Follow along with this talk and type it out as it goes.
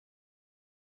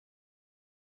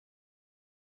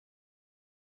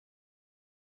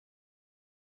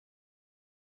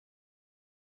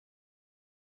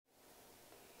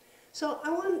So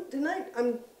tonight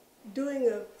I'm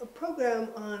doing a program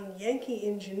on Yankee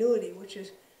ingenuity, which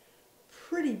is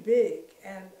pretty big,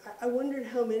 and I wondered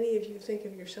how many of you think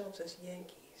of yourselves as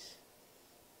Yankees.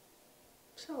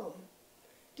 Some.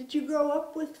 Did you grow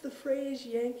up with the phrase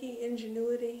Yankee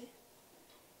ingenuity?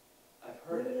 I've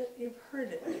heard it. You've heard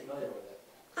it. I'm familiar with it.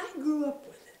 I grew up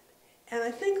with it, and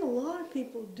I think a lot of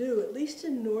people do, at least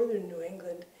in northern New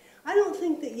England. I don't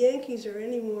think that Yankees are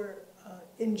any more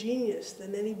ingenious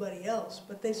than anybody else,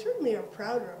 but they certainly are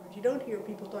prouder of it. You don't hear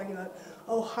people talking about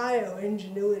Ohio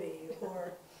ingenuity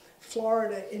or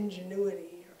Florida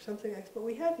ingenuity or something like that, but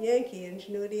we have Yankee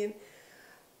ingenuity, and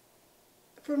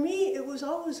for me it was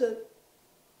always a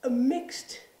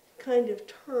mixed kind of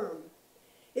term.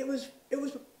 It was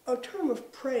a term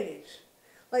of praise.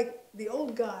 Like the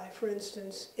old guy, for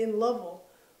instance, in Lovell,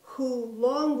 who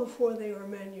long before they were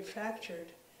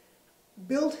manufactured,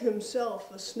 built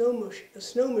himself a snow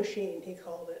machine, he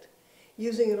called it,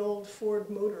 using an old Ford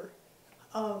motor,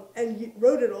 and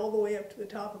rode it all the way up to the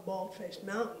top of Bald-Faced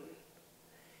Mountain.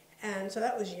 And so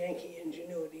that was Yankee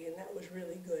ingenuity, and that was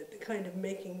really good, the kind of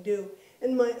making do.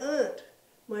 And my aunt,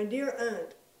 my dear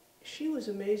aunt, she was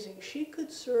amazing. She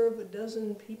could serve a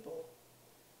dozen people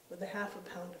with a half a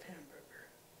pound of hamburger.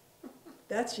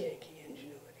 That's Yankee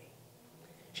ingenuity.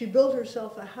 She built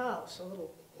herself a house, a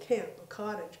little camp, a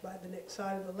cottage by the next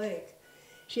side of the lake.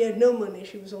 She had no money.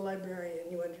 She was a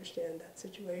librarian. You understand that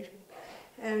situation.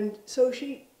 And so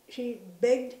she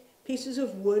begged pieces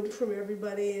of wood from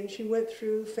everybody, and she went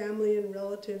through family and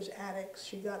relatives' attics.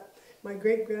 She got my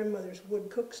great-grandmother's wood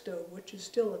cook stove, which is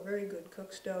still a very good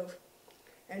cook stove,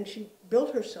 and she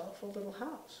built herself a little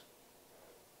house.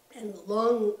 And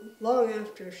long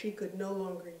after she could no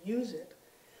longer use it,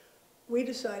 we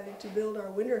decided to build our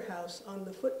winter house on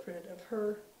the footprint of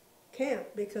her camp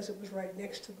because it was right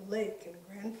next to the lake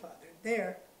and grandfathered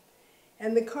there.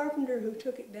 And the carpenter who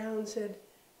took it down said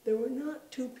there were not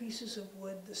two pieces of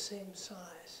wood the same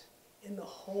size in the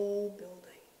whole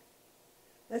building.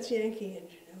 That's Yankee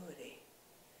ingenuity,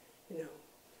 you know.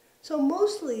 So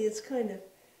mostly it's kind of,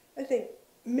 I think,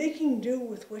 making do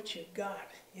with what you've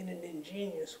got in an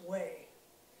ingenious way.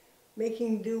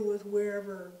 Making do with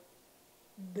wherever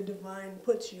the divine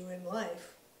puts you in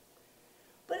life.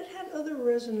 But it had other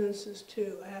resonances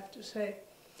too, I have to say.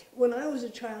 When I was a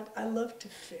child, I loved to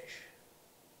fish.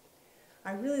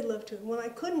 I really loved to. When I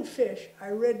couldn't fish, I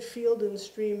read Field and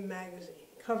Stream magazine,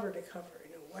 cover to cover,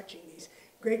 you know, watching these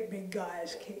great big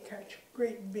guys catch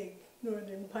great big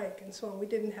northern pike and so on. We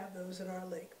didn't have those in our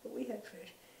lake, but we had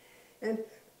fish. And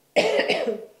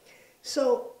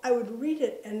so I would read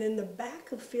it, and in the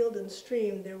back of Field and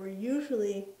Stream, there were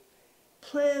usually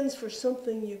plans for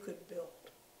something you could build.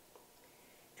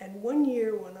 And one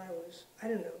year when I was, I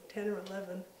don't know, 10 or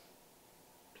 11,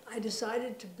 I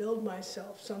decided to build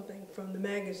myself something from the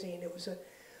magazine. It was a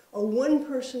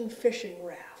one-person fishing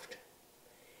raft.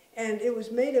 And it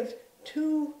was made of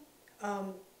two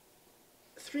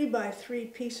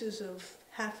 3x3 pieces of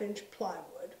half-inch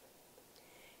plywood,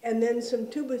 and then some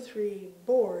 2x3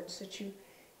 boards that you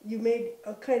made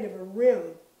a kind of a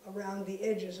rim around the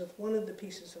edges of one of the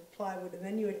pieces of plywood, and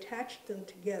then you attached them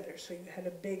together so you had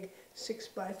a big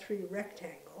 6x3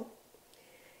 rectangle.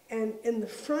 And in the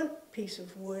front piece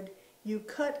of wood, you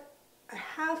cut a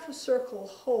half a circle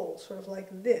hole, sort of like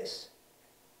this,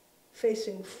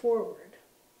 facing forward.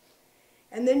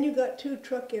 And then you got two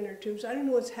truck inner tubes. I don't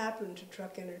know what's happened to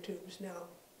truck inner tubes now.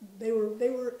 They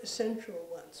were essential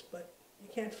once, but you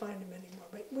can't find them anymore,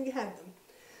 but we had them.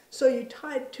 So you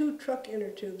tied two truck inner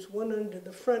tubes, one under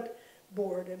the front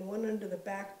board and one under the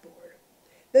back board.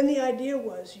 Then the idea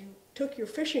was you took your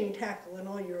fishing tackle and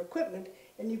all your equipment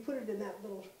and you put it in that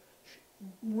little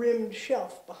rimmed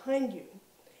shelf behind you,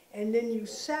 and then you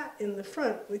sat in the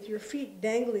front with your feet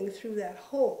dangling through that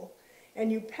hole,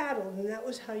 and you paddled, and that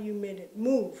was how you made it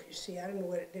move. You see, I don't know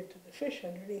what it did to the fish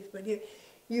underneath, but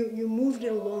you moved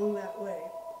it along that way.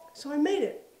 So I made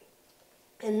it.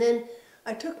 And then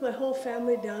I took my whole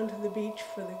family down to the beach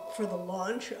for the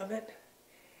launch of it,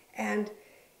 and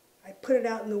I put it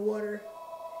out in the water,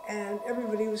 and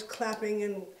everybody was clapping,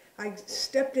 and I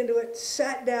stepped into it,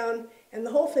 sat down, and the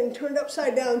whole thing turned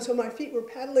upside down, so my feet were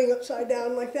paddling upside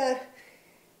down like that.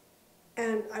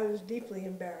 And I was deeply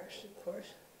embarrassed, of course.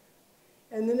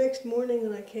 And the next morning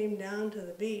when I came down to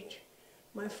the beach,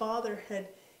 my father had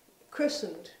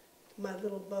christened my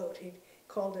little boat. He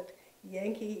called it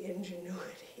Yankee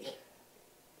Ingenuity.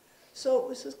 So it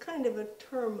was this kind of a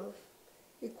term of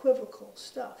equivocal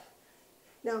stuff.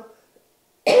 Now,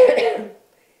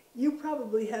 you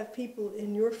probably have people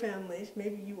in your families,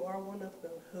 maybe you are one of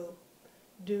them, who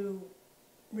do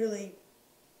really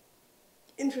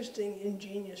interesting,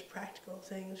 ingenious, practical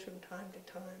things from time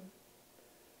to time?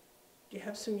 Do you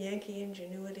have some Yankee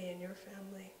ingenuity in your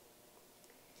family?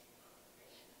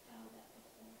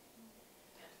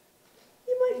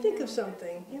 You might think of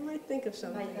something. You might think of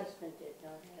something. My husband did,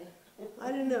 don't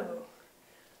I don't know.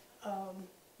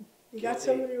 You got Guilty.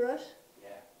 somebody, Russ? Yeah.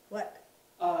 What?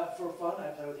 For fun, I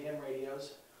play with ham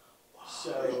radios.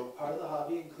 So part of the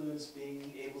hobby includes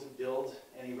being able to build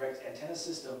and erect antenna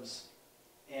systems.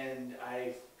 And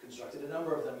I've constructed a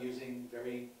number of them using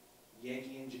very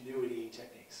Yankee ingenuity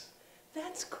techniques.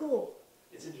 That's cool.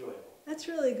 It's enjoyable. That's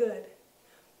really good.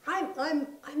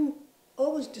 I'm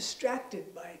always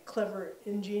distracted by clever,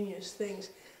 ingenious things.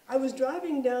 I was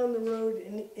driving down the road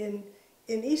in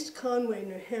East Conway,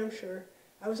 New Hampshire.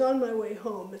 I was on my way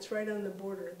home. It's right on the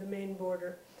border, the Maine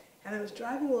border. And I was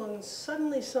driving along, and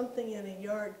suddenly something in a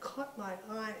yard caught my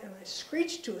eye, and I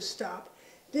screeched to a stop,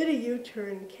 did a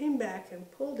U-turn, came back, and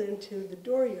pulled into the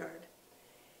dooryard.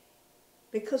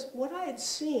 Because what I had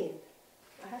seen,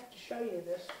 I have to show you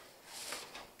this,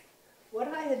 what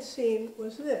I had seen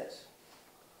was this.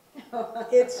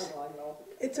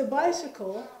 It's a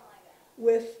bicycle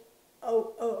with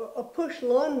a push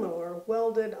lawnmower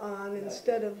welded on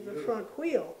instead of the front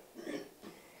wheel.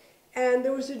 And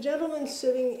there was a gentleman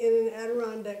sitting in an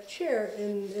Adirondack chair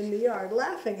in the yard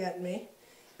laughing at me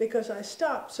because I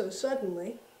stopped so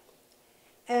suddenly.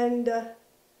 And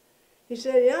he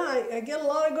said, yeah, I get a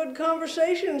lot of good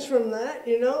conversations from that.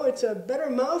 You know, it's a better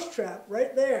mousetrap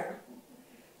right there.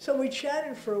 So we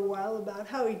chatted for a while about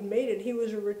how he'd made it. He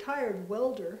was a retired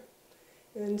welder.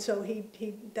 And so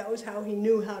that was how he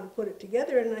knew how to put it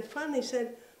together. And I finally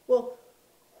said, well,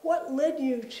 what led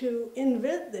you to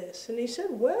invent this? And he said,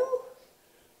 well,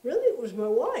 really it was my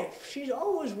wife. She's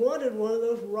always wanted one of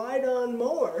those ride-on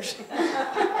mowers.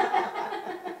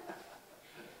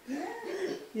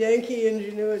 Yankee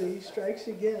ingenuity strikes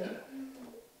again.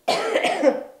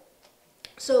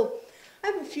 So I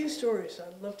have a few stories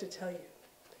I'd love to tell you.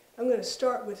 I'm going to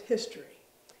start with history.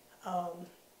 A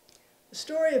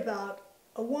story about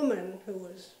a woman who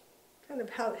was kind of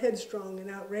headstrong and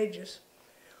outrageous.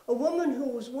 A woman who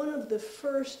was one of the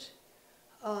first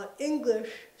English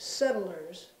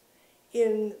settlers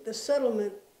in the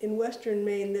settlement in western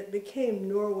Maine that became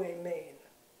Norway, Maine.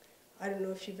 I don't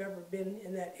know if you've ever been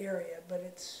in that area, but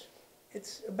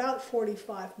it's about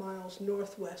 45 miles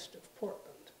northwest of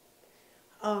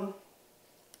Portland.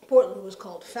 Portland was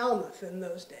called Falmouth in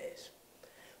those days.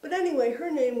 But anyway,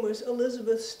 her name was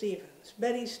Elizabeth Stevens,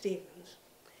 Betty Stevens.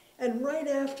 And right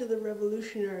after the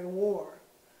Revolutionary War,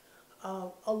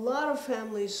 a lot of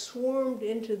families swarmed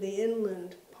into the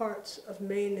inland parts of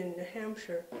Maine and New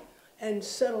Hampshire and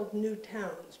settled new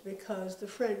towns because the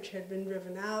French had been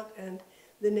driven out and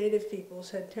the native peoples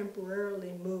had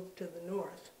temporarily moved to the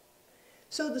north.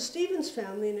 So the Stevens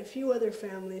family and a few other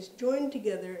families joined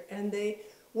together and they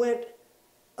went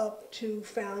up to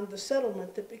found the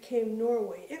settlement that became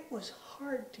Norway. It was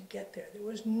hard to get there. There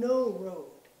was no road.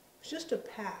 It was just a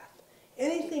path.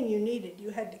 Anything you needed, you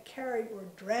had to carry or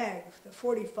drag the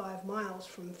 45 miles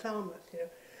from Falmouth, you know,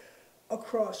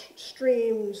 across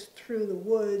streams, through the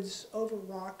woods, over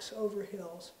rocks, over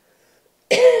hills.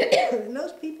 And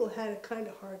those people had a kind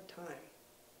of hard time.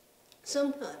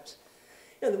 Sometimes,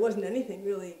 you know, there wasn't anything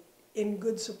really in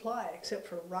good supply except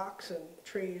for rocks and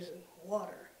trees and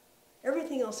water.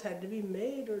 Everything else had to be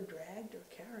made or dragged or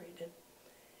carried. And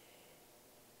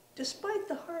despite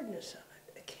the hardness of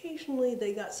it, occasionally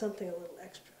they got something a little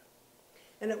extra.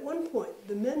 And at one point,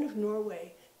 the men of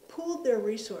Norway pooled their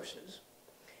resources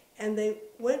and they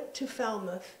went to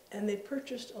Falmouth and they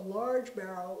purchased a large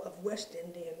barrel of West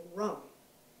Indian rum.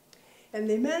 And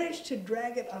they managed to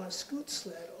drag it on a scoot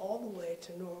sled all the way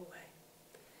to Norway.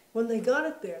 When they got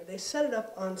it there, they set it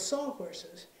up on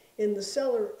sawhorses in the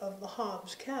cellar of the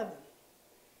Hobbs cabin.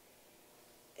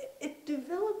 It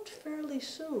developed fairly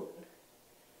soon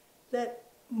that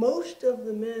most of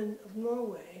the men of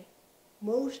Norway,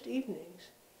 most evenings,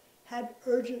 had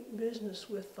urgent business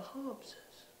with the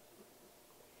Hobbses.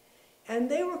 And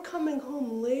they were coming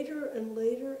home later and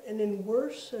later and in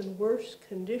worse and worse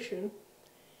condition,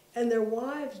 and their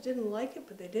wives didn't like it,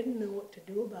 but they didn't know what to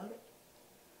do about it,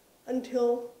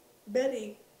 until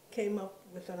Betty came up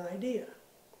with an idea.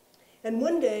 And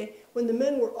one day, when the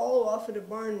men were all off at a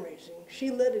barn raising, she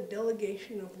led a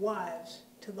delegation of wives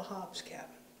to the Hobbs cabin.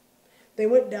 They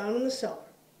went down in the cellar,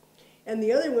 and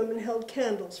the other women held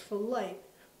candles for light,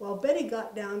 while Betty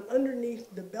got down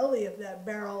underneath the belly of that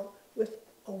barrel with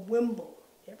a wimble.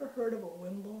 You ever heard of a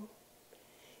wimble?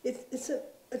 It's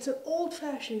an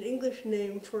old-fashioned English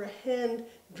name for a hand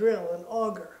drill, an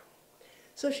auger.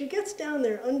 So she gets down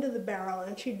there under the barrel,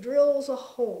 and she drills a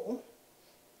hole,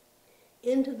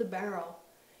 into the barrel,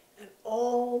 and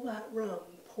all that rum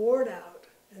poured out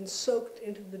and soaked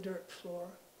into the dirt floor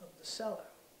of the cellar.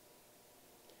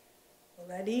 Well,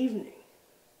 that evening,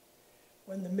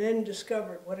 when the men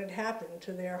discovered what had happened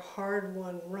to their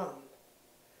hard-won rum,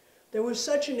 there was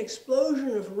such an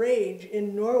explosion of rage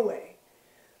in Norway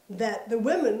that the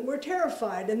women were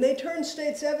terrified, and they turned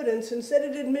state's evidence and said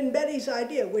it had been Betty's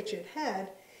idea, which it had,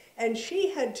 and she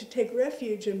had to take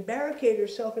refuge and barricade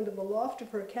herself into the loft of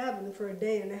her cabin for a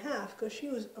day and a half because she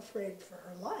was afraid for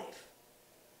her life.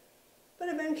 But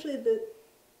eventually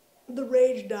the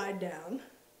rage died down,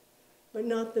 but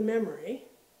not the memory.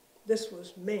 This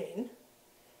was Maine.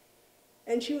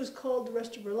 And she was called the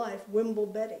rest of her life Wimble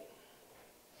Betty.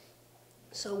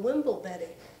 So Wimble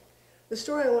Betty, the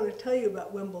story I want to tell you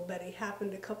about Wimble Betty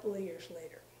happened a couple of years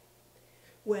later,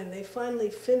 when they finally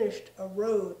finished a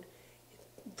road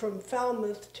from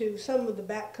Falmouth to some of the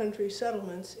backcountry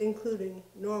settlements, including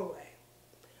Norway.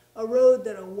 A road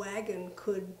that a wagon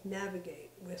could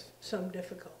navigate with some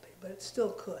difficulty, but it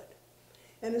still could.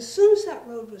 And as soon as that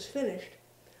road was finished,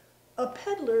 a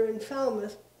peddler in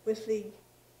Falmouth with the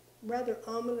rather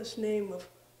ominous name of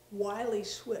Wiley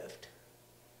Swift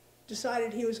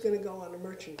decided he was going to go on a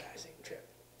merchandising trip.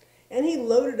 And he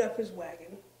loaded up his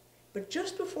wagon, but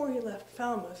just before he left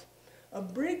Falmouth, a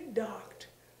brig docked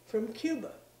from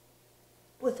Cuba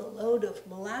with a load of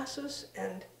molasses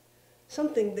and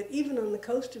something that even on the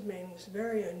coast of Maine was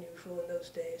very unusual in those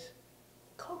days,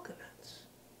 coconuts.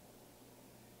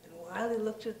 And Wiley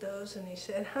looked at those and he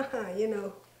said, you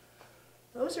know,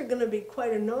 those are going to be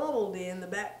quite a novelty in the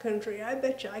backcountry. I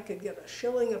bet you I could get a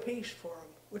shilling apiece for them,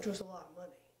 which was a lot of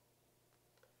money.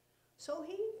 So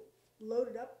he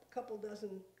loaded up a couple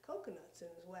dozen coconuts in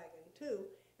his wagon too,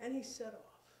 and he set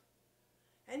off.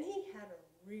 And he had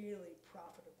a really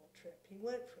profitable trip. He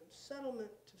went from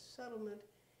settlement to settlement,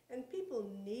 and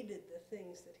people needed the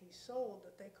things that he sold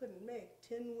that they couldn't make: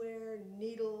 tinware,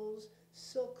 needles,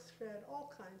 silk thread,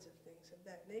 all kinds of things of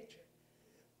that nature.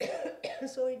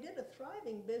 So he did a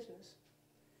thriving business,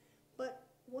 but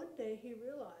one day he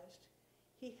realized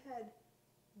he had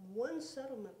one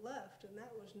settlement left, and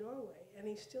that was Norway, and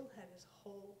he still had his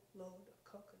whole load of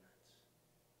coconuts.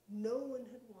 No one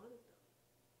had wanted them.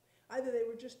 Either they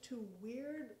were just too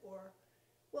weird or,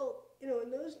 well, you know,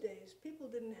 in those days, people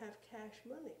didn't have cash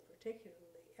money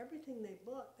particularly. Everything they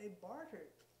bought, they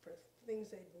bartered for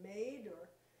things they'd made or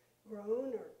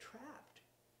grown or trapped.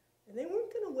 And they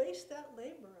weren't going to waste that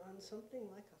labor on something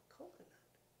like a coconut.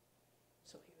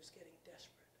 So he was getting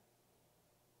desperate.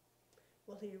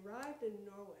 Well, he arrived in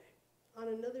Norway on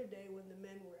another day when the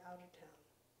men were out of town.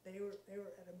 They were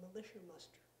at a militia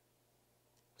muster.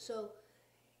 So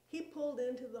he pulled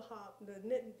into the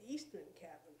Eastman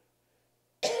cabin.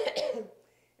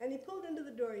 And he pulled into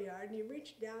the dooryard, and he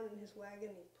reached down in his wagon,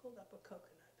 and he pulled up a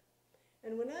coconut.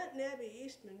 And when Aunt Nabby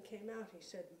Eastman came out, he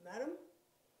said, "Madam,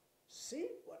 see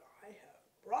what I have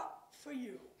brought for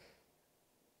you."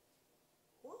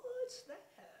 "What's that?"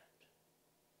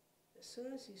 As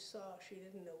soon as he saw she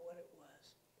didn't know what it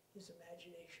was, his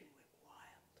imagination went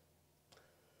wild.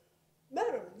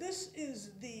 "Madam, this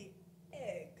is the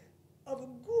egg of a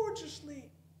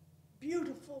gorgeously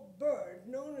beautiful bird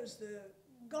known as the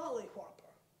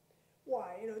gollywhopper.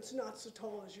 Why, you know, it's not so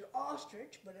tall as your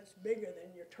ostrich, but it's bigger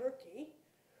than your turkey.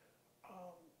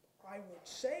 I would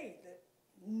say that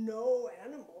no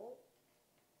animal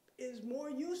is more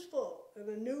useful than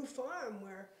a new farm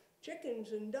where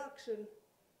chickens and ducks and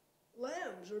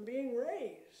lambs are being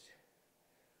raised.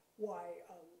 Why,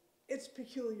 its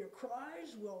peculiar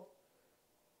cries will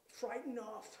frighten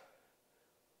off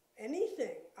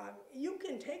anything. You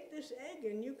can take this egg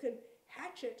and you can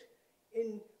hatch it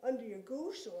under your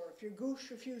goose, or if your goose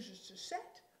refuses to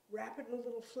set, wrap it in a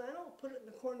little flannel, put it in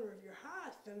the corner of your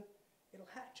hearth, and it'll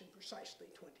hatch in precisely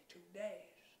 22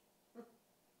 days.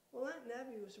 Well, Aunt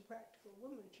Nabby was a practical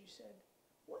woman. She said,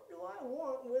 "What do I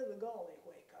want with a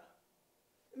gollywhaker?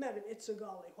 Madam, it's a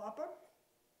gollywhopper.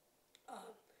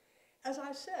 As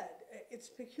I said, its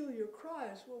peculiar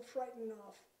cries will frighten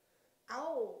off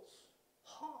owls,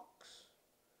 hawks,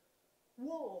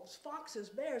 wolves, foxes,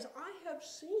 bears. I have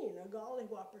seen a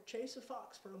gollywhopper chase a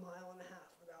fox for 1.5 miles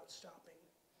without stopping.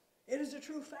 It is a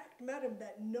true fact, madam,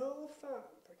 that no farm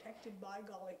protected by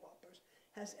gollywhoppers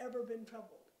has ever been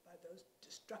troubled by those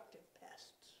destructive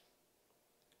pests.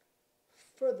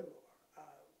 Furthermore,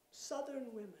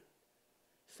 southern women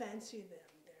fancy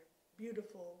them, their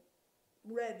beautiful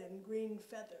red and green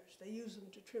feathers. They use them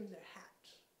to trim their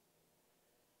hats."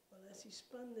 Well, as he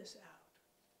spun this out,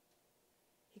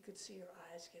 he could see her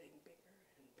eyes getting bigger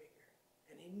and bigger,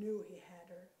 and he knew he had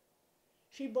her.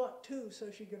 She bought 2 so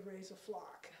she could raise a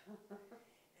flock.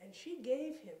 and she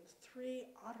gave him 3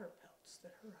 otter pelts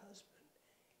that her husband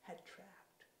had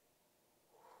trapped.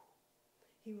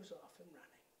 He was off and running.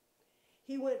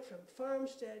 He went from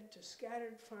farmstead to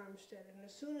scattered farmstead, and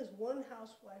as soon as one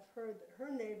housewife heard that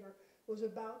her neighbor was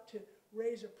about to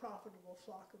raise a profitable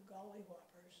flock of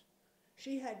gollyhoppers,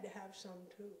 she had to have some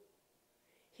too.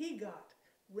 He got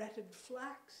retted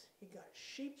flax, he got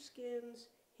sheepskins,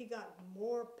 he got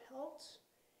more pelts.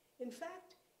 In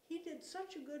fact, he did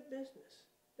such a good business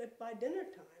that by dinner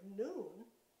time, noon,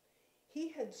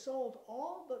 he had sold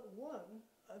all but one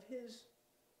of his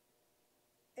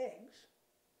eggs,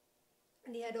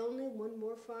 and he had only one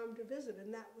more farm to visit,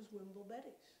 and that was Wimble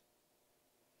Betty's.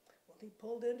 Well, he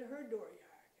pulled into her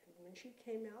dooryard, and when she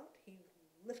came out, he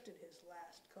lifted his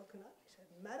last coconut. He said,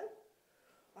 "Madam,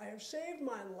 I have saved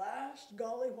my last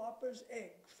gollywhopper's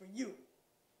egg for you."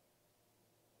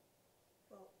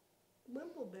 Well,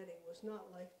 Wimble Betty was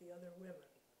not like the other women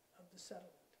of the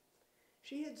settlement.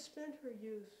 She had spent her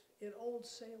youth in Old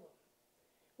Salem,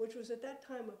 which was at that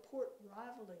time a port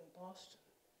rivaling Boston,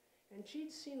 and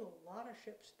she'd seen a lot of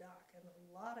ships dock and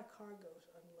a lot of cargoes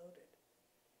unloaded,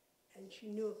 and she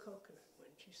knew a coconut when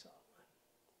she saw one.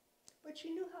 But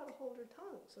she knew how to hold her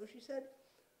tongue, so she said,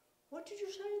 "What did you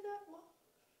say that was?"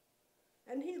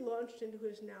 And he launched into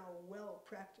his now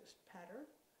well-practiced patter,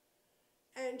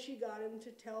 and she got him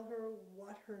to tell her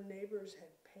what her neighbors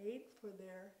had paid for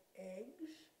their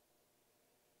eggs.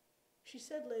 She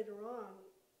said later on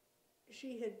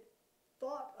she had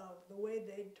thought of the way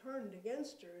they'd turned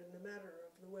against her in the matter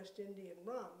of the West Indian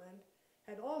rum and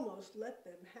had almost let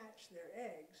them hatch their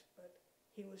eggs, but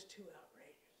he was too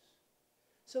outrageous.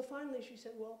 So finally she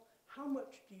said, "Well, how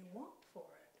much do you want for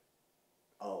it?"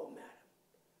 "Oh, madam,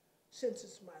 since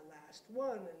it's my last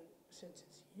one and since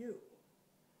it's you,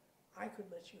 I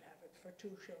could let you have it for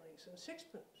 2 shillings and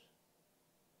 6pence,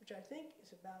 which I think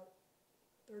is about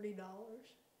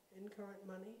 $30 in current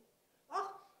money."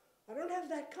 "Ah, I don't have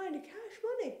that kind of cash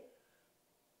money."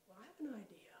 "Well, I have an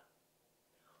idea.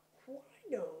 Why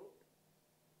don't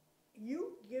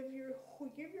you give your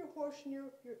horse and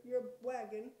your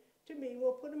wagon to me?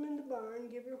 We'll put them in the barn,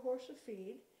 give your horse a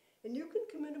feed, and you can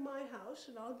come into my house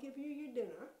and I'll give you your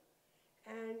dinner,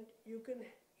 and you can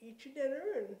eat your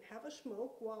dinner and have a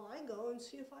smoke while I go and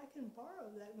see if I can borrow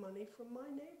that money from my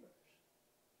neighbors."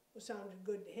 It sounded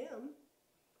good to him.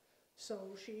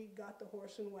 So she got the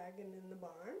horse and wagon in the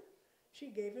barn, she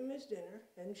gave him his dinner,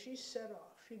 and she set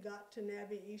off. She got to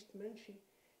Nabby Eastman. She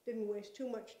didn't waste too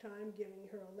much time giving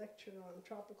her a lecture on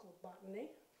tropical botany.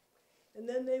 And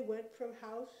then they went from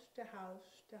house to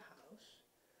house to house,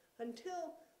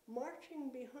 until, marching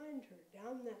behind her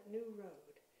down that new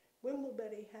road, Wimble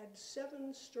Betty had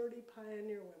 7 sturdy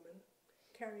pioneer women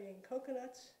carrying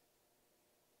coconuts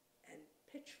and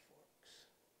pitchforks.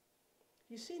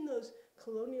 You've seen those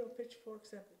colonial pitchforks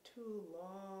that have the 2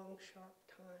 long, sharp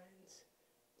tines?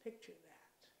 Picture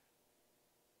that.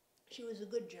 She was a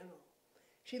good general.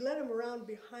 She led them around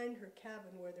behind her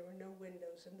cabin where there were no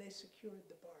windows, and they secured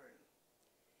the barn.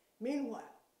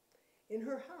 Meanwhile, in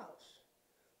her house,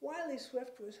 Wiley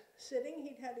Swift was sitting.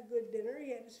 He'd had a good dinner.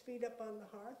 He had his feet up on the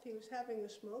hearth. He was having a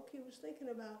smoke. He was thinking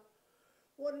about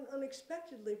what an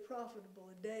unexpectedly profitable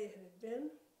a day it had been.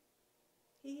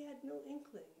 He had no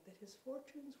inkling that his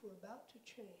fortunes were about to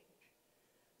change,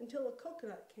 until a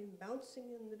coconut came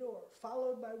bouncing in the door,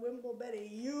 followed by Wimble Betty.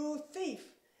 "You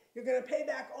thief! You're going to pay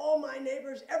back all my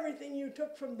neighbors everything you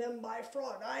took from them by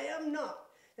fraud. I am not."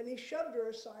 And he shoved her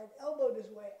aside, elbowed his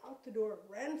way out the door,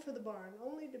 ran for the barn,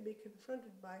 only to be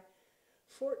confronted by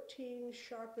 14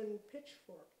 sharpened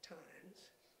pitchfork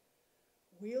tines,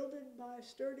 wielded by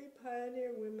sturdy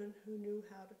pioneer women who knew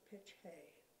how to pitch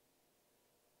hay.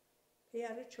 He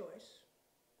had a choice: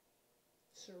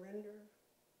 surrender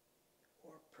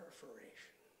or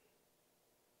perforation.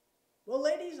 "Well,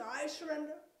 ladies, I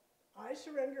surrender. I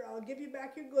surrender. I'll give you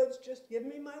back your goods. Just give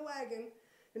me my wagon."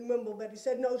 And Wimble Betty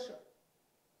said, "No, sir.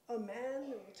 A man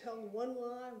that will tell 1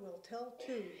 lie will tell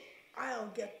 2. I'll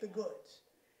get the goods."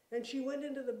 And she went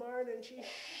into the barn and she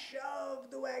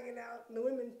shoved the wagon out, and the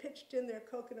women pitched in their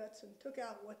coconuts and took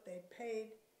out what they'd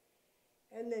paid.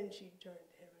 And then she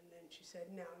turned to him and then she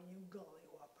said, "Now, you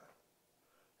gollywhopper,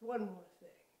 one more thing.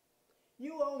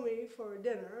 You owe me for a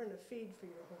dinner and a feed for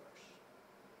your horse.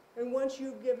 And once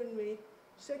you've given me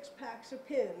 6 packs of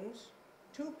pins,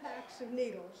 2 packs of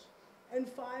needles, and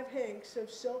 5 hanks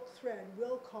of silk thread,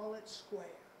 we'll call it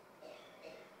square."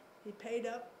 He paid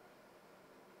up.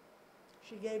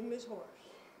 She gave him his horse.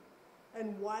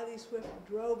 And Wiley Swift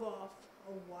drove off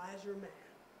a wiser man.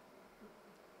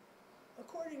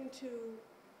 According to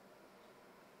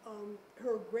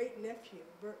her great-nephew,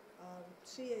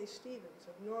 C.A. Stevens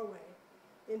of Norway,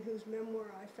 in whose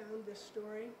memoir I found this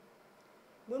story.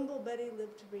 Wimble Betty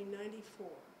lived to be 94,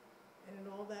 and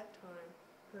in all that time,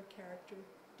 her character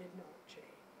did not change.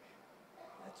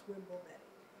 That's Wimble Betty.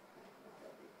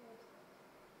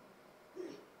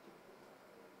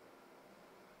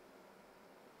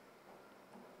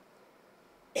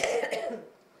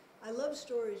 I love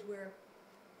stories where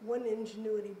one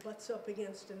ingenuity butts up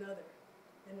against another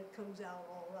and it comes out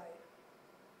all right.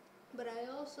 But I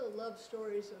also love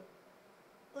stories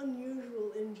of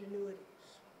unusual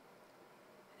ingenuities.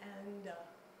 And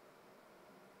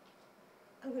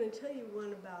I'm going to tell you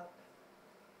one about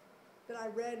that I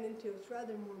ran into. It's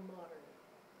rather more modern.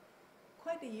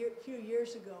 Quite a few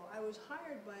years ago, I was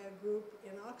hired by a group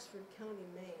in Oxford County,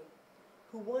 Maine,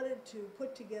 who wanted to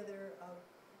put together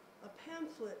a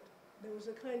pamphlet that was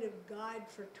a kind of guide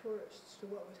for tourists to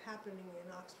what was happening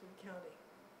in Oxford County.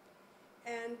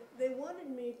 And they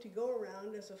wanted me to go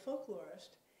around as a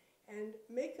folklorist and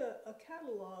make a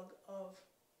catalog of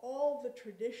all the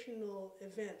traditional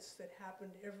events that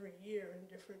happened every year in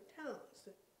different towns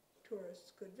that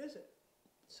tourists could visit.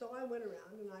 So I went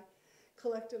around and I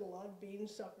collected a lot of bean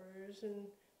suppers and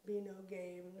beano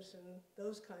games and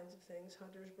those kinds of things,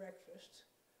 hunters' breakfasts.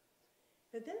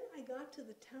 And then I got to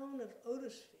the town of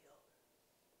Otisfield,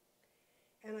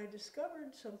 and I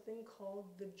discovered something called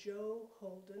the Joe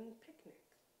Holden Picnic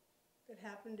that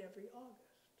happened every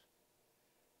August.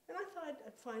 And I thought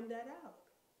I'd find that out.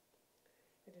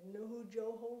 I didn't know who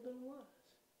Joe Holden was.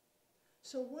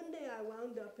 So one day I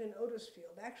wound up in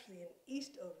Otisfield, actually in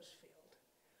East Otisfield,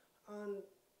 on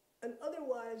an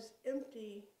otherwise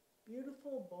empty,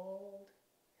 beautiful, bald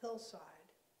hillside,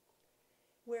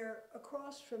 where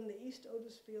across from the East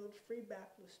Otisfield Free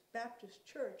Baptist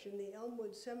Church in the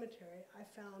Elmwood Cemetery, I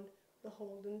found the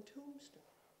Holden tombstone.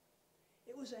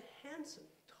 It was a handsome,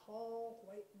 tall,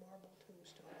 white marble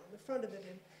tombstone. On the front of it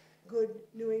in good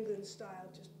New England style,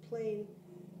 just plain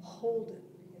Holden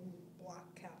in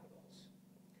block capitals.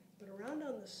 But around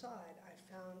on the side, I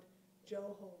found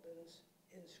Joe Holden's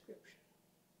inscription.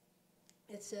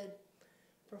 It said,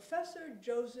 Professor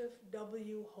Joseph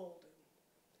W. Holden,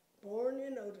 born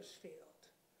in Otisfield,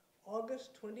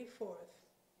 August 24th,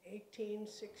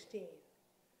 1816,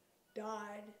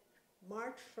 died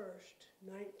March 1st,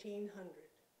 1900.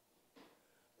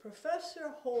 Professor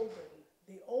Holden,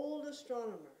 the old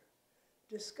astronomer,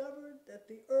 discovered that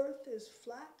the Earth is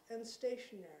flat and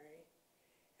stationary,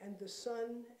 and the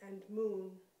sun and moon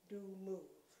do move.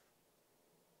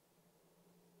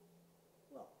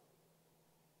 Well,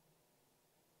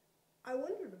 I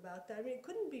wondered about that. I mean, it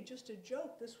couldn't be just a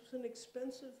joke. This was an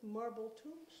expensive marble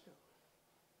tombstone.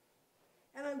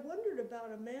 And I wondered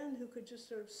about a man who could just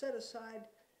sort of set aside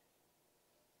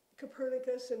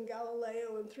Copernicus and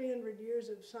Galileo and 300 years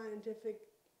of scientific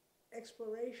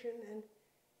exploration. And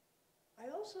I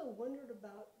also wondered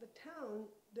about the town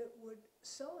that would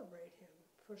celebrate him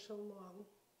for so long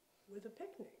with a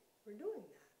picnic for doing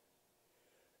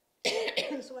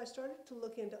that. So I started to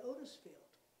look into Otisfield.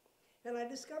 And I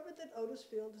discovered that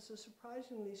Otisfield is a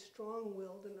surprisingly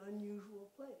strong-willed and unusual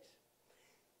place.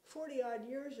 40-odd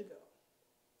years ago,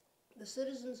 the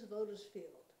citizens of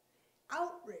Otisfield,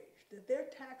 outraged that their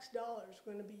tax dollars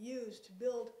were going to be used to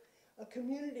build a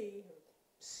community or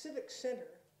civic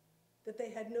center that they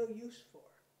had no use for,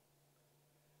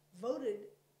 voted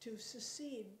to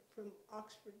secede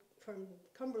from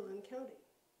Cumberland County.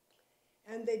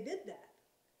 And they did that.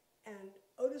 And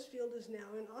Otisfield is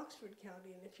now in Oxford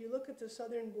County. And if you look at the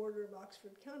southern border of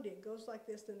Oxford County, it goes like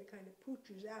this, then it kind of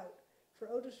pooches out for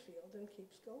Otisfield and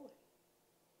keeps going.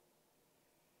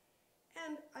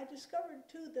 And I discovered,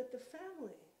 too, that the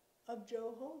family of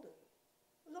Joe Holden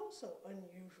was also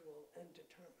unusual and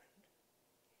determined.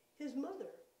 His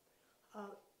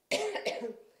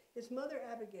mother,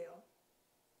 Abigail,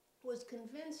 was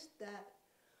convinced that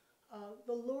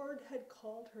the Lord had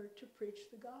called her to preach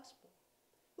the gospel,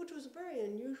 which was very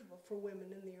unusual for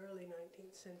women in the early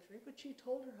 19th century, but she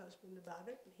told her husband about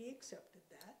it, and he accepted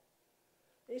that.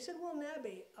 And he said, well,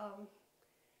 Nabby,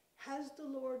 has the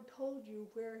Lord told you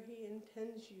where he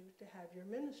intends you to have your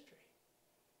ministry?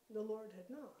 The Lord had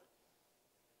not.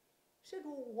 He said,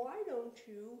 well, why don't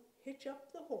you hitch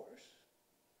up the horse,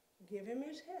 give him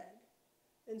his head,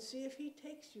 and see if he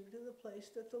takes you to the place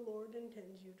that the Lord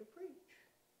intends you to preach?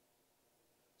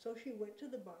 So she went to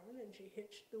the barn and she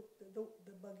hitched the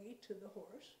buggy to the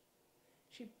horse.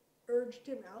 She urged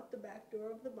him out the back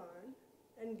door of the barn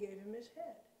and gave him his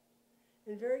head.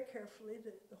 And very carefully,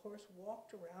 the horse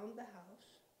walked around the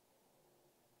house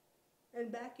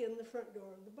and back in the front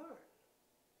door of the barn.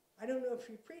 I don't know if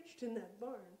she preached in that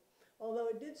barn, although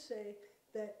it did say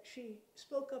that she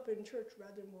spoke up in church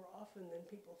rather more often than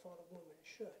people thought a woman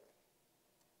should.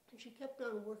 And she kept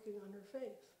on working on her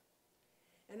faith.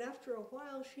 And after a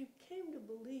while, she came to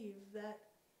believe that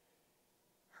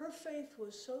her faith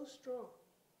was so strong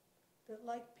that,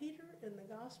 like Peter in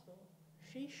the gospel,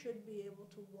 she should be able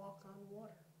to walk on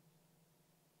water.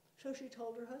 So she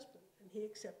told her husband, and he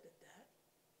accepted that.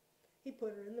 He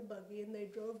put her in the buggy, and they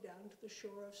drove down to the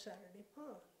shore of Saturday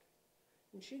Pond.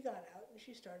 And she got out, and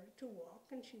she started to walk,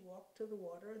 and she walked to the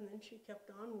water, and then she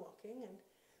kept on walking,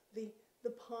 and the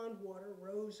pond water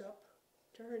rose up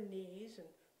to her knees and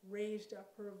raised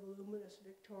up her voluminous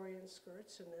Victorian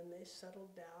skirts, and then they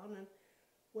settled down. And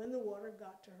when the water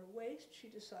got to her waist, she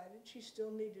decided she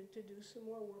still needed to do some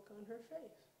more work on her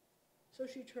faith. So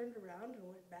she turned around and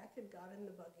went back and got in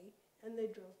the buggy, and they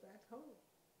drove back home.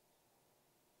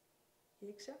 He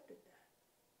accepted that.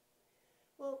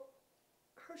 Well,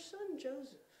 her son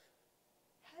Joseph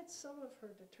had some of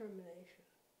her determination.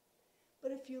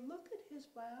 But if you look at his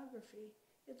biography,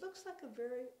 it looks like a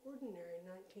very ordinary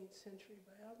 19th century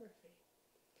biography.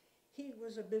 He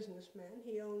was a businessman.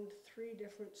 He owned 3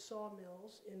 different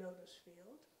sawmills in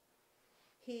Otisfield.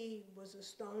 He was a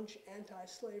staunch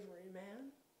anti-slavery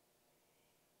man.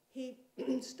 He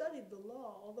studied the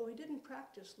law, although he didn't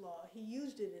practice law. He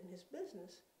used it in his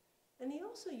business, and he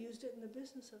also used it in the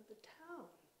business of the town,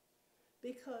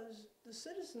 because the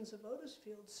citizens of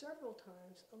Otisfield several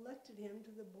times elected him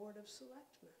to the Board of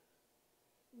Selectmen,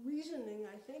 reasoning,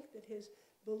 I think, that his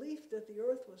belief that the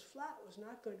earth was flat was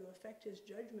not going to affect his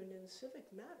judgment in civic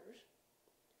matters.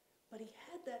 But he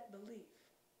had that belief,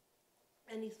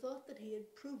 and he thought that he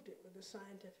had proved it with a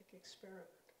scientific experiment.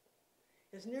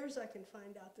 As near as I can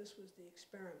find out, this was the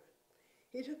experiment.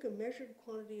 He took a measured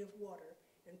quantity of water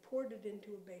and poured it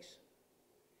into a basin.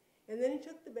 And then he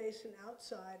took the basin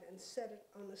outside and set it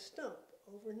on a stump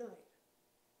overnight.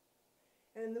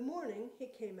 And in the morning, he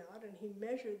came out and he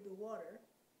measured the water,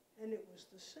 and it was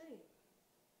the same.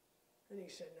 And he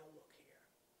said, now look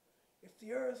here. If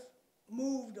the earth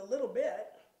moved a little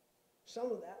bit,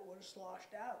 some of that would have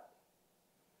sloshed out.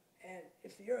 And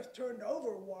if the earth turned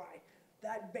over, why,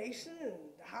 that basin and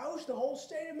the house, the whole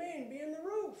state of Maine, be in the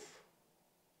roof.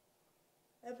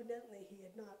 Evidently, he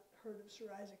had not heard of Sir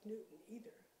Isaac Newton either.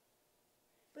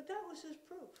 But that was his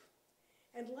proof.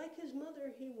 And like his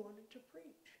mother, he wanted to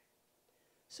preach.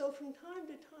 So from time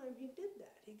to time, he did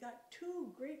that. He got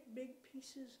 2 great big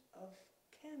pieces of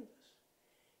canvas.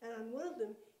 And on one of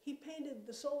them, he painted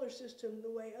the solar system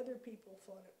the way other people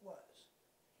thought it was.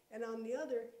 And on the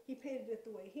other, he painted it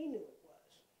the way he knew it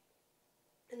was.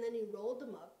 And then he rolled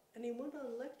them up, and he went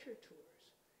on lecture tours.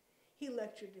 He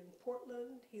lectured in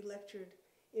Portland, he lectured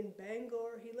in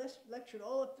Bangor, he lectured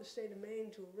all up the state of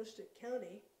Maine to Aroostook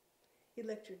County. He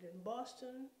lectured in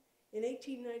Boston. In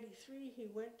 1893, he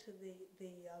went to the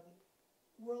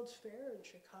World's Fair in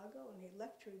Chicago, and he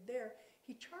lectured there.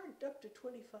 He charged up to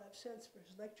 25 cents for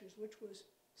his lectures, which was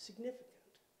significant.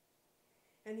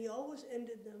 And he always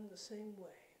ended them the same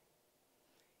way.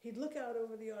 He'd look out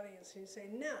over the audience and he'd say,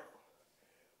 now,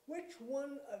 which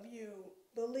one of you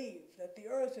believe that the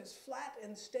earth is flat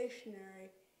and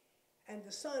stationary and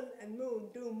the sun and moon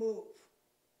do move?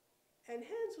 And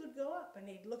hands would go up, and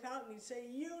he'd look out and he'd say,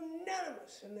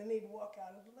 unanimous, and then he'd walk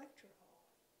out of the lecture hall.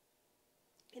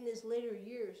 In his later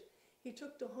years, he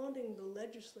took to haunting the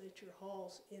legislature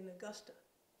halls in Augusta.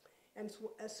 And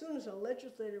so, as soon as a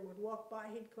legislator would walk by,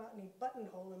 he'd go out and he'd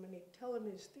buttonhole him and he'd tell him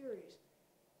his theories.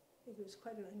 I think he was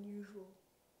quite an unusual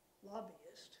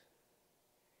lobbyist.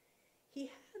 He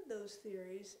had those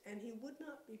theories, and he would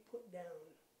not be put down.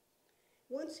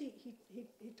 Once he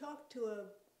talked to a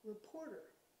reporter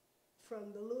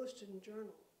from the Lewiston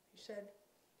Journal. He said,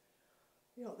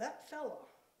 you know, that fellow,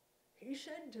 he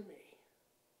said to me,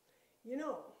 you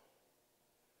know,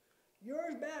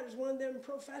 you're as bad as one of them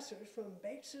professors from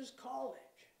Bates's College.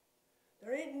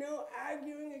 There ain't no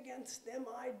arguing against them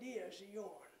ideas of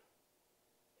yourn.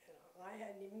 You know, I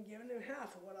hadn't even given him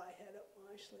half of what I had up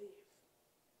my sleeve.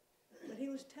 But he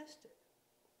was tested.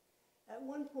 At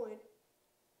one point,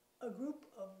 a group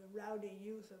of the rowdy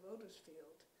youth of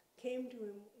Otisfield came to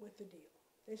him with the deal.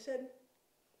 They said,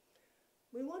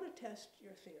 we want to test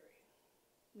your theory.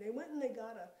 And they went and they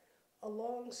got a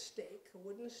long stake, a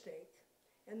wooden stake,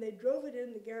 and they drove it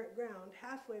in the ground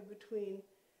halfway between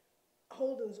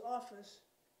Holden's office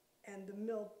and the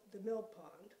mill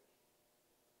pond.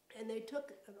 And they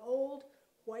took an old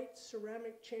white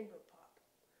ceramic chamber pot,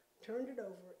 turned it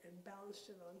over, and balanced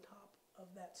it on top of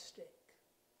that stake.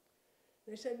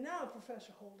 They said, now,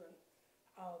 Professor Holden,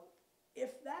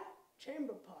 if that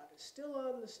chamber pot is still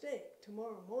on the stake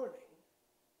tomorrow morning,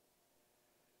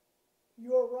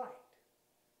 you're right.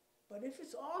 But if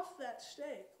it's off that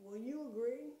stake, will you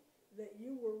agree that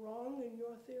you were wrong in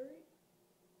your theory?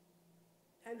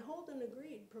 And Holden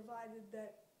agreed, provided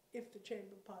that if the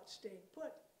chamber pot stayed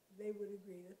put, they would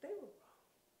agree that they were wrong.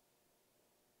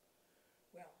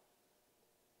 Well,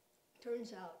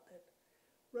 turns out that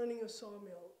running a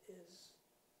sawmill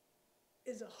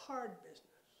is a hard business.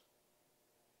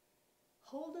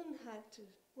 Holden had to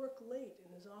work late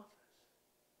in his office.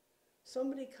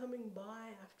 Somebody coming by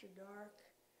after dark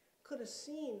could have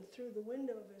seen through the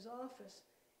window of his office,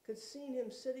 could seen him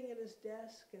sitting at his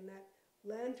desk and that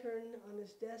lantern on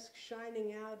his desk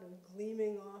shining out and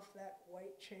gleaming off that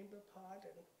white chamber pot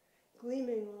and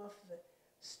gleaming off the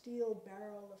steel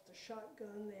barrel of the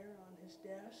shotgun there on his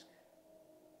desk.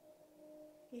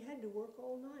 He had to work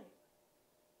all night.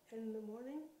 And in the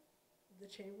morning, the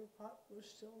chamber pot was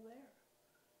still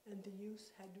there. And the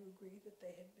youth had to agree that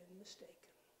they had been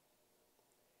mistaken.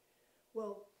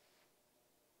 Well,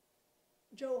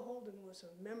 Joe Holden was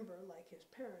a member, like his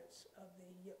parents,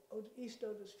 of the East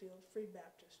Otisfield Free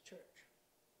Baptist Church.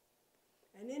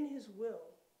 And in his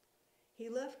will, he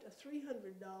left a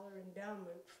 $300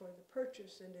 endowment for the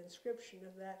purchase and inscription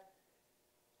of that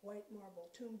white marble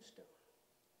tombstone.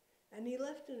 And he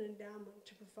left an endowment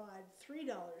to provide $3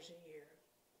 a year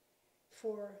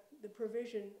for the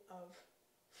provision of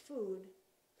food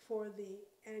for the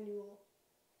annual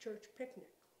church picnic.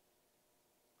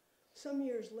 Some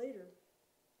years later,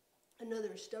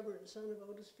 another stubborn son of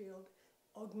Otisfield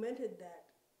augmented that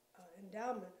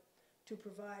endowment to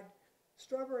provide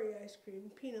strawberry ice cream,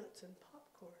 peanuts, and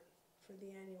popcorn for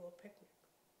the annual picnic.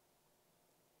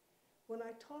 When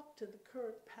I talked to the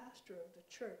current pastor of the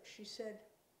church, she said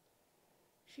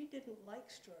she didn't like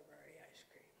strawberry ice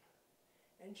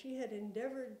cream, and she had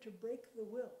endeavored to break the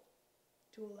will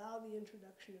to allow the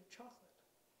introduction of chocolate.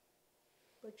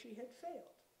 But she had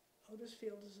failed.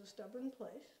 Otisfield is a stubborn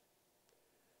place.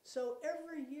 So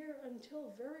every year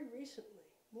until very recently,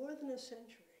 more than a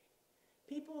century,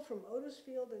 people from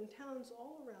Otisfield and towns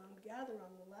all around gather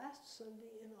on the last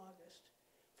Sunday in August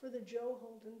for the Joe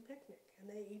Holden picnic. And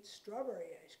they eat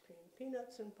strawberry ice cream,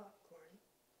 peanuts, and popcorn.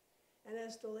 And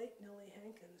as the late Nellie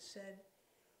Hankins said,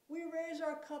 we raise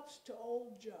our cups to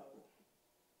old Joe,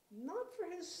 not for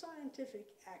his scientific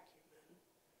acumen,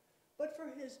 but for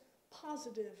his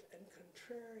positive and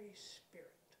contrary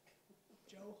spirit.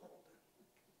 Joe Holden.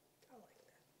 I like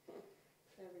that.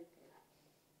 Very good.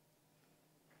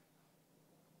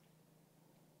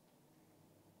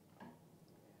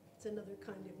 It's another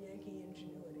kind of Yankee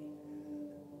ingenuity.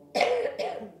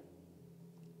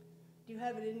 Do you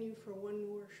have it in you for one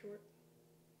more short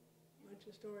bunch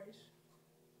of stories?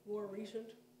 More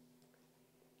recent?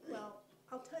 Well,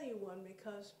 I'll tell you one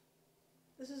because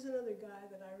this is another guy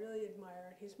that I really admire,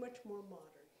 and he's much more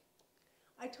modern.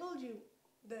 I told you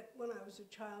that when I was a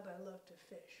child I loved to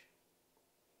fish.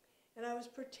 And I was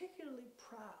particularly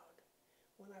proud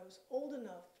when I was old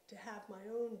enough to have my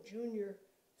own junior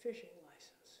fishing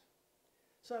license.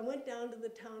 So I went down to the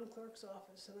town clerk's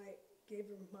office and I gave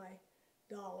her my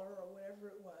 $1 or whatever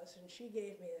it was, and she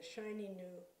gave me a shiny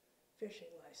new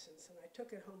fishing license, and I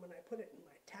took it home and I put it in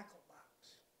my tackle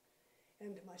box.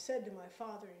 And I said to my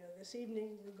father, you know, this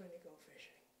evening we're going to go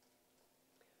fishing.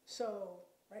 So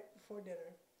right before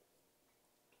dinner,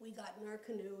 we got in our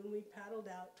canoe and we paddled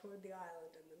out toward the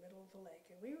island in the middle of the lake,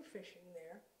 and we were fishing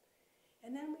there.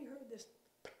 And then we heard this,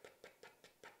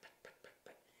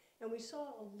 and we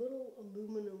saw a little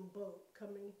aluminum boat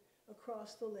coming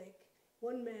across the lake,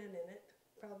 one man in it,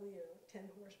 probably a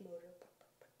 10-horse motor.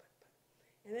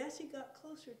 And as he got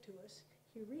closer to us,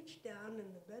 he reached down in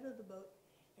the bed of the boat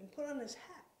and put on his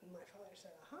hat. And my father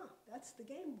said, aha, that's the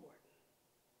game warden.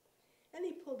 And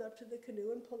he pulled up to the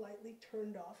canoe and politely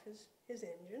turned off his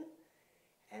engine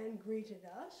and greeted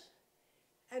us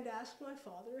and asked my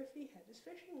father if he had his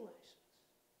fishing license.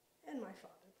 And my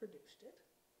father produced it.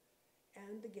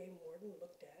 And the game warden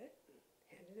looked at it and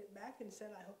handed it back and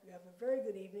said, I hope you have a very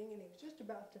good evening. And he was just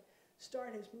about to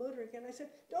start his motor again. I said,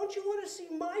 don't you want to see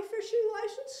my fishing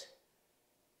license?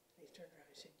 And he turned around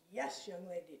and said, yes, young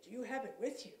lady, do you have it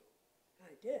with you? And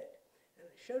I did. And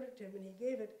I showed it to him, and he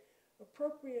gave it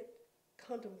appropriate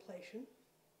contemplation.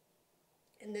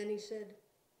 And then he said,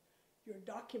 your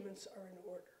documents are in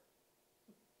order.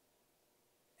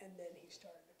 And then he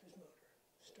started up his motor,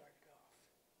 started off.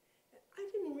 And I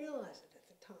didn't realize it at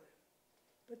the time,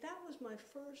 but that was my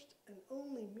first and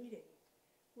only meeting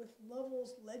with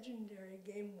Lovell's legendary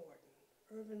game warden,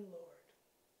 Irvin Lord.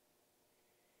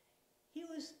 He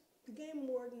was the game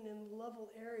warden in the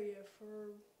Lovell area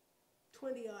for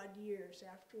 20-odd years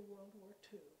after World War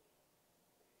II.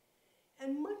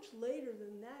 And much later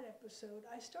than that episode,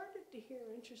 I started to hear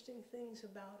interesting things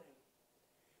about him.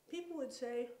 people would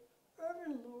say,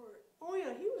 Irvin Lord, oh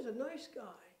yeah, he was a nice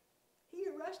guy. He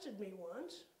arrested me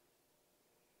once.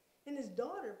 And his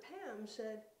daughter, Pam,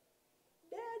 said,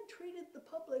 Dad treated the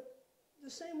public the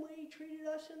same way he treated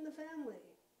us in the family.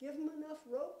 Give them enough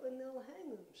rope and they'll hang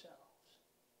themselves.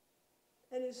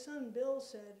 And his son, Bill,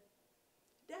 said,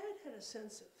 Dad had a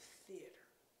sense of theater.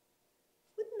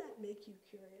 Wouldn't that make you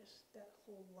curious, that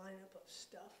whole lineup of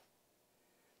stuff?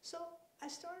 So I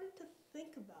started to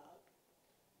think about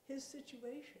his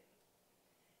situation.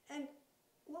 And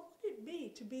what would it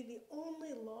be to be the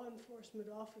only law enforcement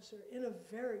officer in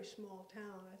a very small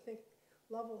town? I think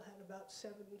Lovell had about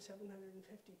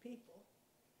 750 people.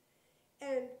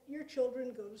 And your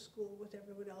children go to school with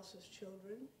everyone else's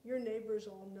children. Your neighbors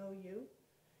all know you.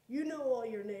 You know all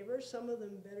your neighbors, some of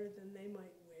them better than they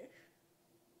might wish.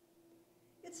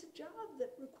 It's a job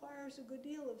that requires a good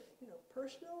deal of,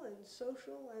 personal and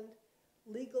social and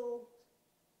legal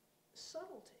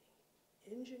subtlety,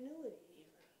 ingenuity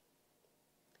even.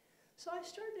 So I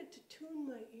started to tune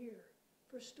my ear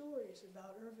for stories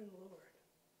about Irvin Lord.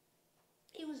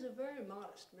 He was a very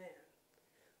modest man.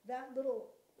 That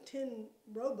little tin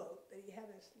rowboat that he had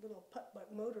his little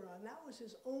putt-putt motor on, that was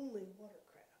his only watercraft.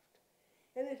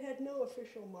 And it had no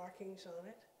official markings on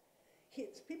it.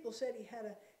 People said he had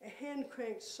a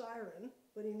hand-cranked siren,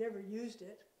 but he never used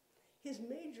it. His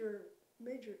major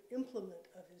implement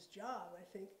of his job, I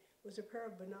think, was a pair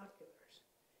of binoculars.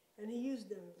 And he used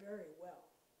them very well.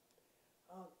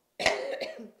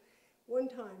 One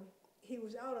time, he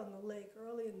was out on the lake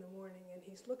early in the morning, and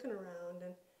he's looking around,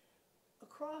 and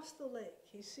across the lake,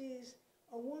 he sees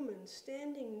a woman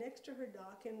standing next to her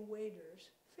dock in waders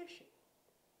fishing.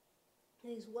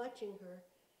 And he's watching her,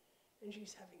 and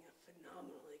she's having a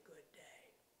phenomenally good day.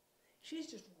 She's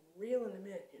just reeling him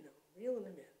in, reeling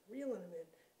him in,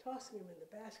 tossing him in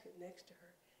the basket next to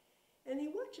her. And he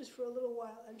watches for a little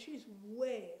while, and she's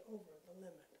way over the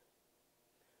limit.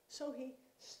 So he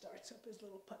starts up his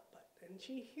little putt-putt, and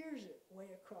she hears it way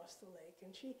across the lake,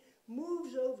 and she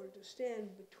moves over to stand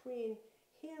between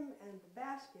him and the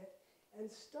basket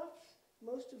and stuffs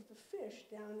most of the fish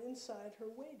down inside her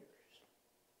waders.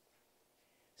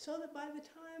 So that by the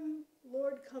time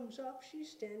Lord comes up,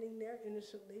 she's standing there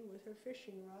innocently with her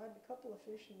fishing rod, a couple of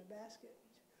fish in the basket.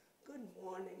 Good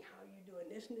morning, how you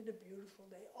doing? Isn't it a beautiful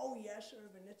day? Oh yes,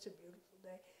 Irvin, it's a beautiful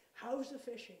day. How's the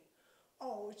fishing?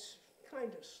 Oh, it's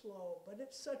kind of slow, but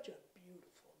it's such a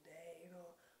beautiful day,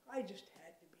 I just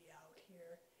had to be out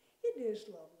here. It is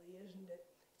lovely, isn't it?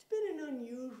 It's been an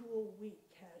unusual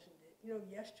week, hasn't it?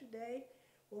 Yesterday,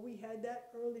 well, we had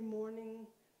that early morning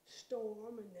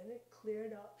storm, and then it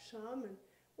cleared up some, and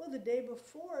well, the day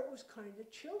before it was kind of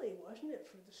chilly, wasn't it,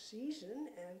 for the season?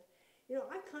 And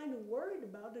I kind of worried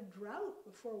about a drought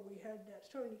before we had that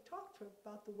storm. He talked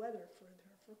about the weather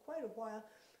for quite a while.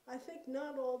 I think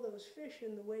not all those fish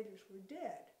in the waders were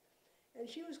dead, and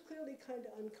she was clearly kind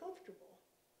of uncomfortable.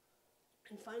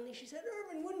 And finally she said,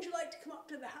 Irvin, wouldn't you like to come up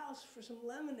to the house for some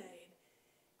lemonade?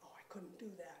 Oh, I couldn't do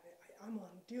that. I'm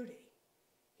on duty.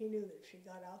 He knew that if she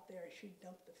got out there, she'd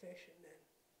dump the fish, and then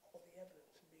all the evidence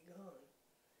would be gone.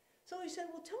 So he said,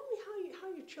 well, tell me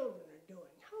how your children are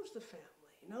doing. How's the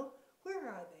family, Where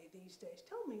are they these days?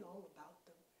 Tell me all about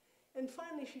them. And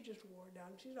finally she just wore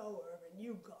down. She said, oh, Irvin,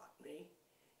 you got me.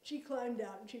 She climbed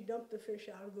out and she dumped the fish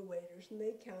out of the waders, and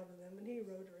they counted them, and he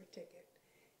wrote her a ticket.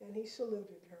 And he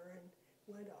saluted her and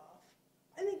went off.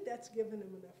 I think that's given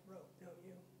him enough rope, don't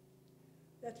you?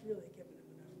 That's really given him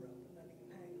enough rope and letting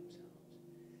them hang themselves.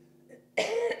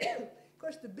 Of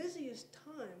course, the busiest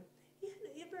time,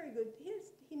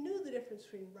 he knew the difference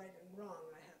between right and wrong,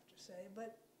 I have to say,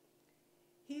 but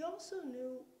he also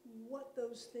knew what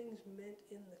those things meant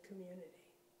in the community.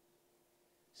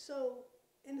 So,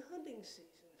 in hunting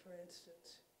season, for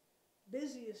instance,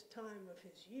 busiest time of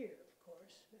his year, of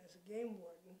course, as a game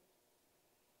warden,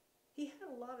 he had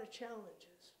a lot of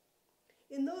challenges.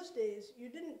 In those days, you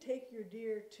didn't take your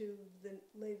deer to the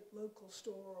local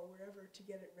store or wherever to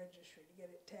get it registered, to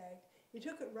get it tagged. You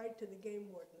took it right to the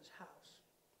game warden's house.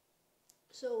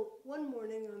 So one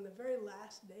morning on the very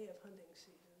last day of hunting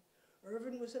season,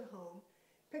 Irvin was at home,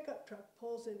 pickup truck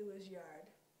pulls into his yard,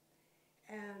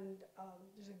 and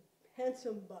there's a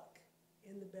handsome buck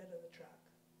in the bed of the truck.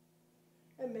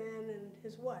 A man and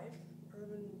his wife,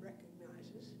 Irvin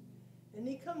recognizes, and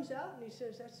he comes out and he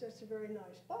says, that's a very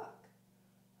nice buck.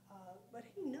 But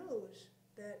he knows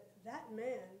that that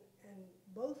man and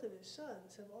both of his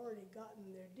sons have already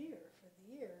gotten their deer for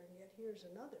the year, and yet here's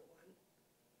another one.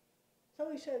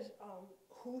 So he says,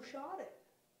 who shot it?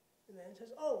 The man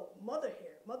says, oh, Mother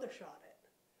here, Mother shot it.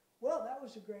 Well, that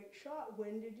was a great shot.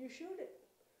 When did you shoot it?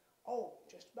 Oh,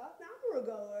 just about an hour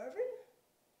ago, Irvin.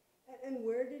 And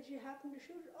where did you happen to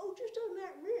shoot it? Oh, just on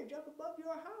that ridge up above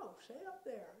your house, hey, up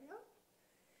there, yeah.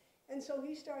 And so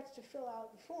he starts to fill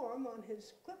out the form on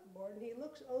his clipboard, and he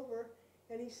looks over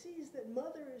and he sees that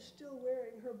Mother is still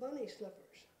wearing her bunny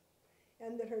slippers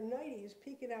and that her nightie is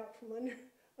peeking out from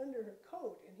under her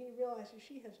coat, and he realizes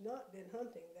she has not been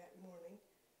hunting that morning.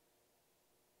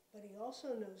 But he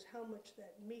also knows how much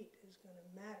that meat is going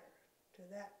to matter to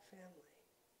that family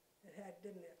that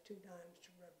didn't have 2 dimes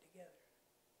to rub together.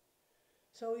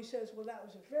 So he says, well, that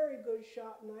was a very good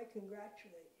shot, and I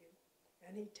congratulate you.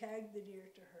 And he tagged the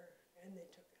deer to her, and they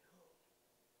took it home.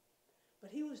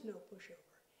 But he was no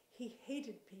pushover. He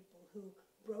hated people who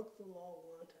broke the law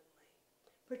wantonly.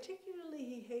 Particularly,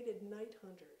 he hated night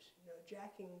hunters,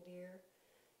 jacking deer,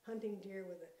 hunting deer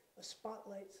with a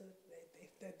spotlight so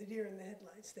that the deer in the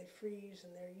headlights, they freeze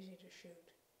and they're easy to shoot.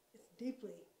 It's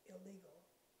deeply illegal.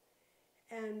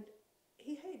 And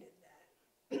he hated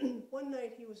that. One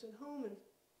night he was at home and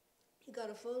he got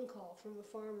a phone call from a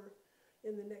farmer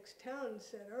in the next town and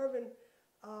said, Irvin,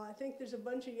 I think there's a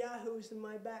bunch of yahoos in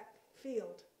my back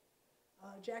field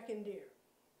jacking deer.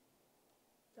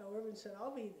 So Irvin said,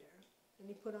 I'll be there. And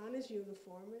he put on his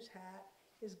uniform, his hat,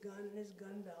 his gun, and his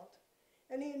gun belt.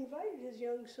 And he invited his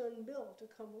young son, Bill, to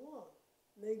come along.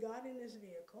 And they got in his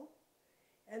vehicle,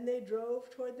 and they drove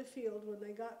toward the field. When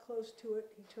they got close to it,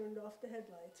 he turned off the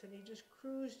headlights, and he just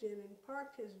cruised in and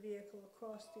parked his vehicle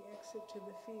across the exit to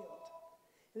the field.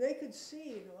 And they could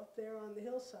see, up there on the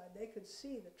hillside, they could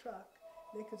see the truck.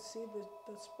 They could see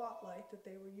the spotlight that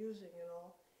they were using and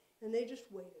all. And they just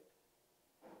waited.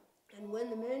 And when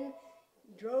the men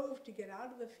drove to get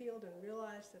out of the field and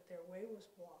realized that their way was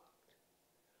blocked,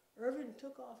 Irvin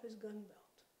took off his gun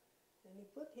belt, and he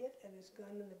put it and his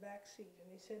gun in the back seat, and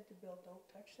he said to Bill, don't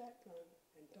touch that gun,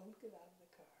 and don't get out of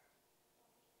the car.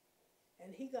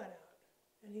 And he got out,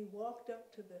 and he walked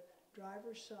up to the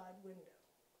driver's side window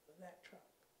of that truck,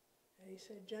 and he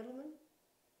said, gentlemen,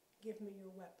 give me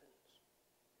your weapons.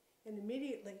 And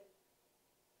immediately,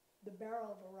 the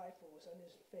barrel of a rifle was on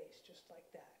his face, just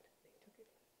like that. And he took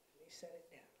it, and he set it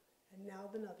down. And now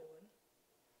another one,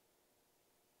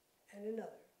 and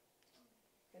another.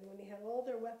 And when he had all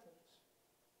their weapons,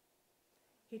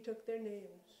 he took their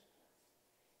names,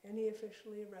 and he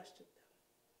officially arrested them.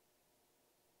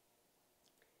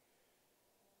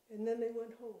 And then they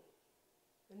went home.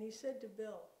 And he said to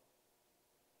Bill,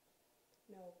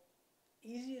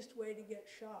 easiest way to get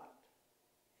shot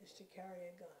is to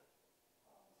carry a gun.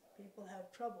 People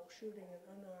have trouble shooting an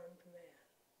unarmed man.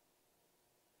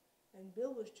 And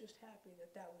Bill was just happy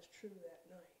that that was true that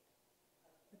night.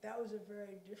 But that was a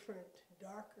very different,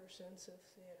 darker sense of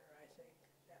theater, I think,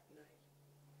 that night.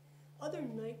 Other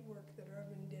night work that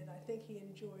Irvin did, I think he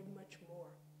enjoyed much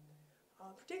more.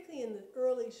 Particularly in the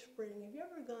early spring. Have you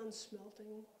ever gone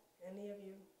smelting, any of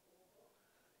you?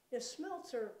 Yeah,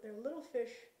 smelts they're little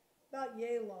fish about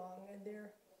yay long, and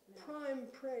they're prime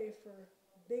prey for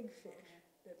big fish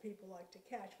that people like to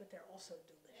catch, but they're also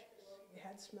delicious. You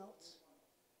had smelts?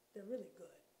 They're really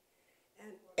good.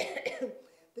 And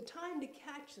the time to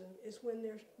catch them is when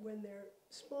they're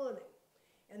spawning,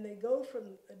 and they go from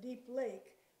a deep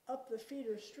lake up the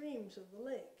feeder streams of the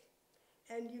lake.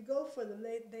 And you go for them.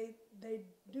 They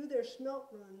do their smelt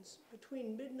runs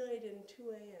between midnight and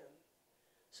 2 a.m.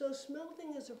 So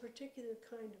smelting is a particular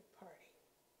kind of party.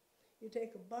 You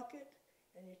take a bucket,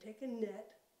 and you take a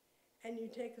net, and you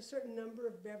take a certain number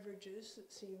of beverages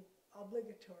that seem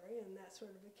obligatory on that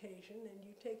sort of occasion, and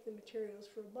you take the materials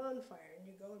for a bonfire, and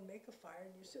you go and make a fire,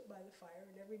 and you sit by the fire,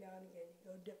 and every now and again you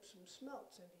go dip some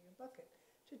smelts into your bucket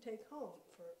to take home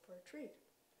for a treat.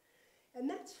 And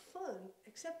that's fun,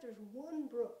 except there's one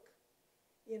brook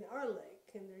in our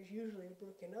lake, and there's usually a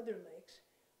brook in other lakes,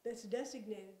 that's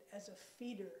designated as a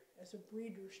feeder, as a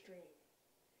breeder stream.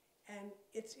 And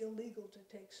it's illegal to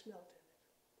take smelt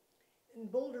in it.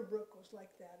 And Boulder Brook was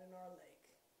like that in our lake.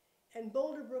 And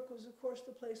Boulder Brook was, of course,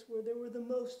 the place where there were the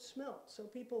most smelt. So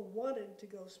people wanted to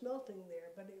go smelting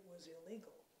there, but it was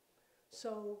illegal.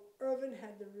 So Irvin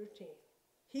had the routine.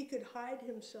 He could hide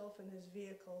himself in his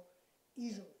vehicle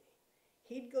easily.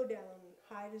 He'd go down and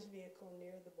hide his vehicle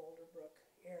near the Boulder Brook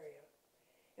area.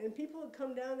 And people would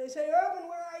come down, they'd say, Irvin,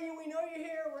 where are you? We know you're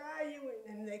here, where are you?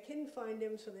 And they couldn't find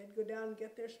him, so they'd go down and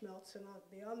get their smelts and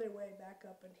be on their way back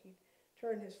up, and he'd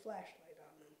turn his flashlight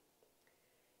on them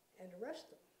and arrest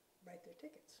them, write their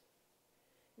tickets.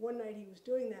 One night he was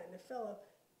doing that, and a fellow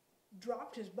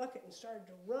dropped his bucket and started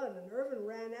to run, and Irvin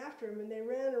ran after him, and they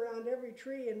ran around every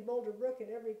tree in Boulder Brook and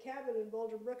every cabin in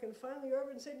Boulder Brook, and finally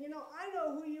Irvin said, I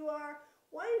know who you are.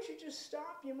 Why don't you just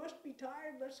stop? You must be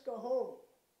tired. Let's go home.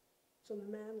 So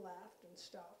the man laughed and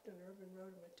stopped, and Irvin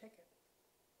wrote him a ticket.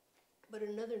 But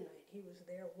another night he was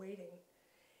there waiting,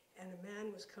 and a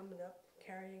man was coming up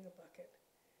carrying a bucket.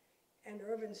 And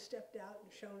Irvin stepped out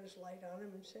and shone his light on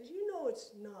him and says, "You know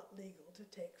it's not legal to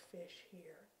take fish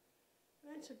here."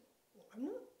 And I said, "Well, I'm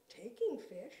not taking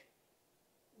fish.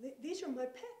 These are my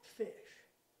pet fish."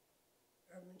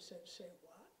 Irvin said, "Say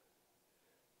what?"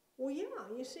 "Well, yeah,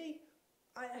 you see,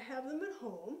 I have them at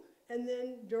home, and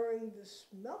then during the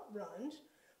smelt runs,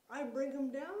 I bring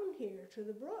them down here to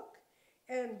the brook.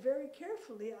 And very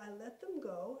carefully, I let them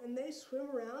go, and they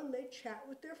swim around, they chat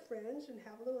with their friends, and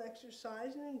have a little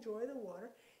exercise and enjoy the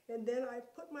water. And then I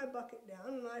put my bucket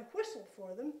down, and I whistle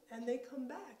for them, and they come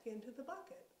back into the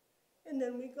bucket. And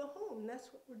then we go home, and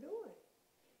that's what we're doing."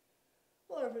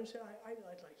 Well, Irvin said,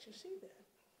 I'd like to see that.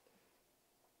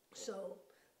 So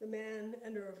the man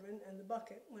and Irvin and the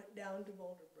bucket went down to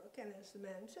Boulder Brook, and as the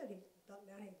man said, he got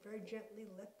down, he very gently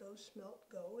let those smelt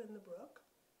go in the brook.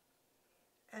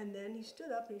 And then he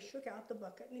stood up and he shook out the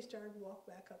bucket and he started to walk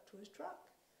back up to his truck.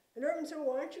 And Irvin said,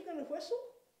 "Well, aren't you going to whistle?"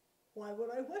 "Why would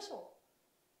I whistle?"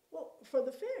 "Well, for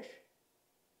the fish."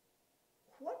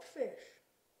 "What fish?"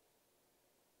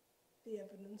 The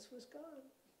evidence was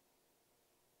gone.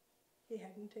 He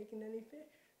hadn't taken any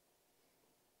fish.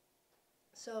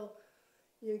 So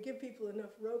you give people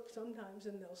enough rope sometimes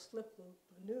and they'll slip the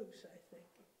noose, I think.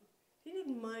 He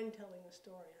didn't mind telling a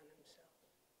story on himself.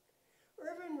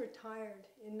 Irvin retired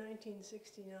in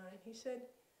 1969. He said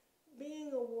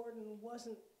being a warden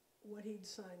wasn't what he'd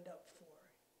signed up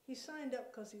for. He signed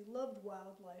up because he loved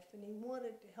wildlife and he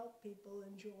wanted to help people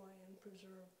enjoy and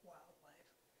preserve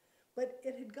wildlife. But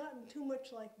it had gotten too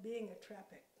much like being a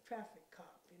traffic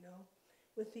cop, you know,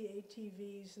 with the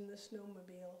ATVs and the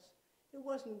snowmobiles. It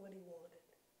wasn't what he wanted.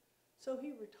 So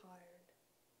he retired.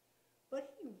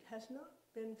 But he has not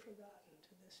been forgotten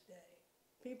to this day.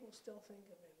 People still think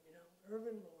of him, you know,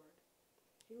 Irvin Lord.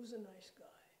 He was a nice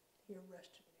guy. He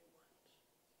arrested me once.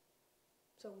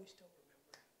 So we still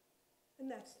remember him. And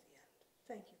that's the end.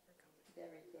 Thank you for coming.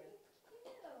 Very good.